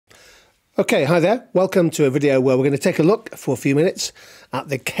Okay, hi there. Welcome to a video where we're going to take a look for a few minutes at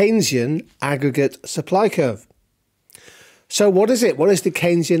the Keynesian aggregate supply curve. So what is it? What is the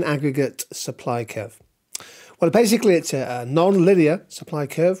Keynesian aggregate supply curve? Well, basically it's a non-linear supply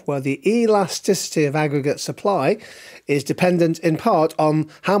curve where the elasticity of aggregate supply is dependent in part on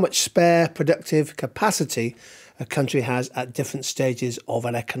how much spare productive capacity a country has at different stages of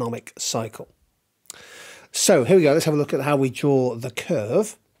an economic cycle. So here we go. Let's have a look at how we draw the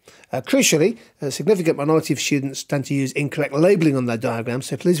curve. Crucially, a significant minority of students tend to use incorrect labelling on their diagrams,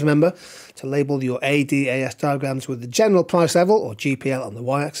 so please remember to label your AD/AS diagrams with the general price level, or GPL, on the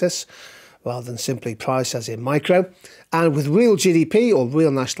y-axis, rather than simply price as in micro, and with real GDP, or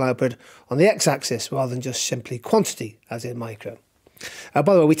real national output, on the x-axis, rather than just simply quantity as in micro. By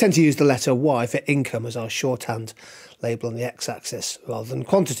the way, we tend to use the letter Y for income as our shorthand label on the x-axis, rather than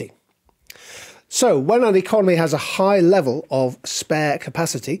quantity. So when an economy has a high level of spare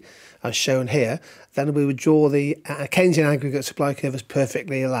capacity, as shown here, then we would draw the Keynesian aggregate supply curve as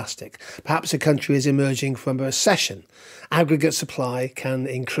perfectly elastic. Perhaps a country is emerging from a recession. Aggregate supply can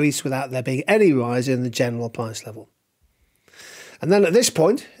increase without there being any rise in the general price level. And then at this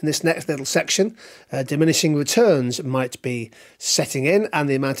point, in this next little section, diminishing returns might be setting in, and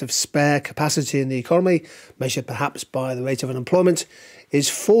the amount of spare capacity in the economy, measured perhaps by the rate of unemployment, is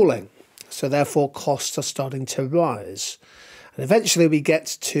falling. So therefore costs are starting to rise. And eventually we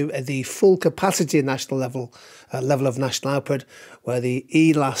get to the full capacity national level of national output, where the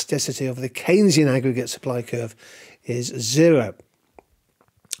elasticity of the Keynesian aggregate supply curve is 0.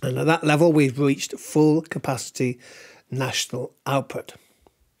 And at that level we've reached full capacity national output.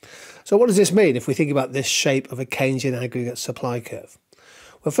 So what does this mean if we think about this shape of a Keynesian aggregate supply curve?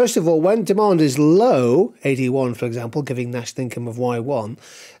 Well, first of all, when demand is low, AD1 for example, giving national income of Y1,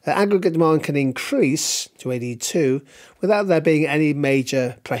 aggregate demand can increase to AD2 without there being any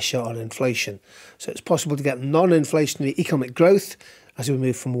major pressure on inflation. So it's possible to get non-inflationary economic growth as we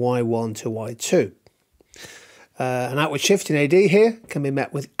move from Y1 to Y2. An outward shift in AD here can be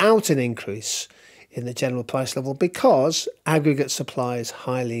met without an increase in the general price level because aggregate supply is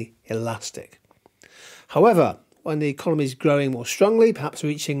highly elastic. However, when the economy is growing more strongly, perhaps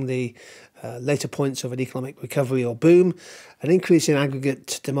reaching the later points of an economic recovery or boom, an increase in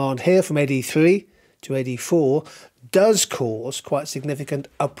aggregate demand here from AD3 to AD4 does cause quite significant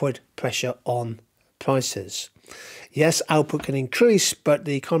upward pressure on prices. Yes, output can increase, but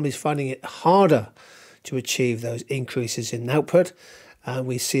the economy is finding it harder to achieve those increases in output, and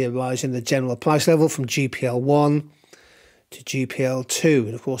we see a rise in the general price level from GPL1 to GPL2,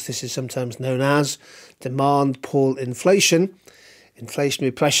 and of course this is sometimes known as demand pull inflation.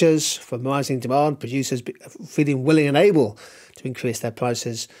 Inflationary pressures from rising demand, producers feeling willing and able to increase their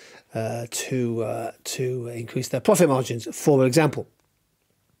prices to increase their profit margins, for example.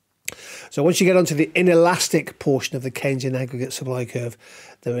 So once you get onto the inelastic portion of the Keynesian aggregate supply curve,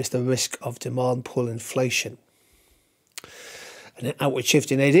 there is the risk of demand pull inflation. An outward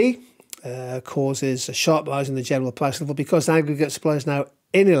shift in AD causes a sharp rise in the general price level because aggregate supply is now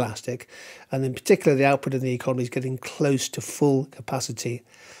inelastic, and in particular the output in the economy is getting close to full capacity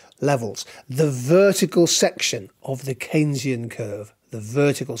levels. The vertical section of the Keynesian curve, the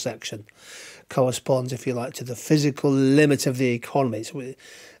vertical section, corresponds, if you like, to the physical limit of the economy. So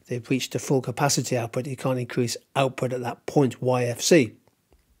they've reached a full capacity output. You can't increase output at that point, YFC.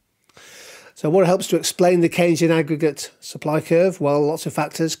 So what helps to explain the Keynesian aggregate supply curve? Well, lots of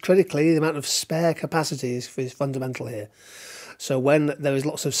factors. Critically, the amount of spare capacity is fundamental here. So when there is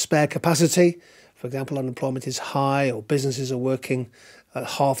lots of spare capacity, for example, unemployment is high or businesses are working at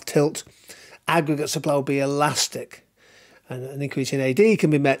half tilt, aggregate supply will be elastic. And an increase in AD can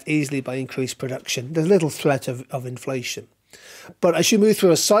be met easily by increased production. There's little threat of inflation. But as you move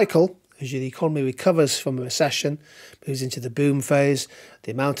through a cycle, as the economy recovers from a recession, moves into the boom phase,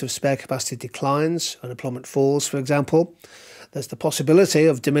 the amount of spare capacity declines, unemployment falls, for example. There's the possibility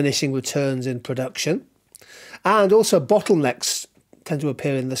of diminishing returns in production. And also bottlenecks tend to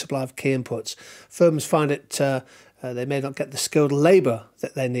appear in the supply of key inputs. Firms find it they may not get the skilled labour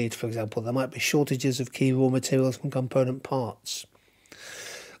that they need, for example. There might be shortages of key raw materials and component parts.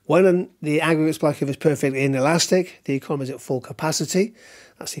 When the aggregate supply curve is perfectly inelastic, the economy is at full capacity.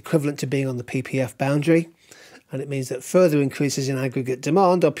 That's equivalent to being on the PPF boundary, and it means that further increases in aggregate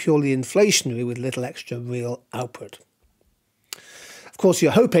demand are purely inflationary with little extra real output. Of course,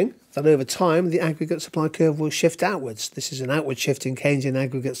 you're hoping that over time the aggregate supply curve will shift outwards. This is an outward shift in Keynesian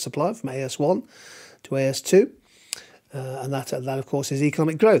aggregate supply from AS1 to AS2, and that of course is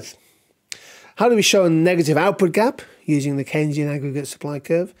economic growth. How do we show a negative output gap using the Keynesian aggregate supply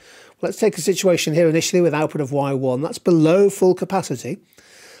curve? Well, let's take a situation here initially with output of Y1. That's below full capacity.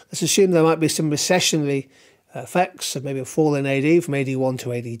 Let's assume there might be some recessionary effects, so maybe a fall in AD from AD1 to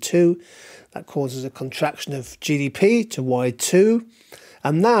AD2. That causes a contraction of GDP to Y2.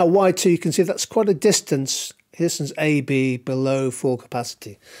 And now Y2, you can see that's quite a distance AB below full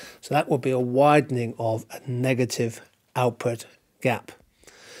capacity. So that would be a widening of a negative output gap.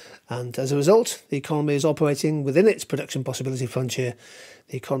 And as a result, the economy is operating within its production possibility frontier.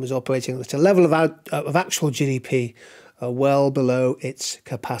 The economy is operating at a level of actual GDP well below its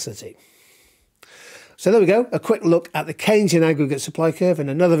capacity. So there we go, a quick look at the Keynesian aggregate supply curve. In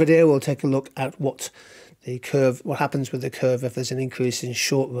another video, we'll take a look at what happens with the curve if there's an increase in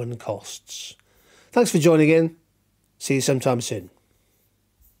short-run costs. Thanks for joining in. See you sometime soon.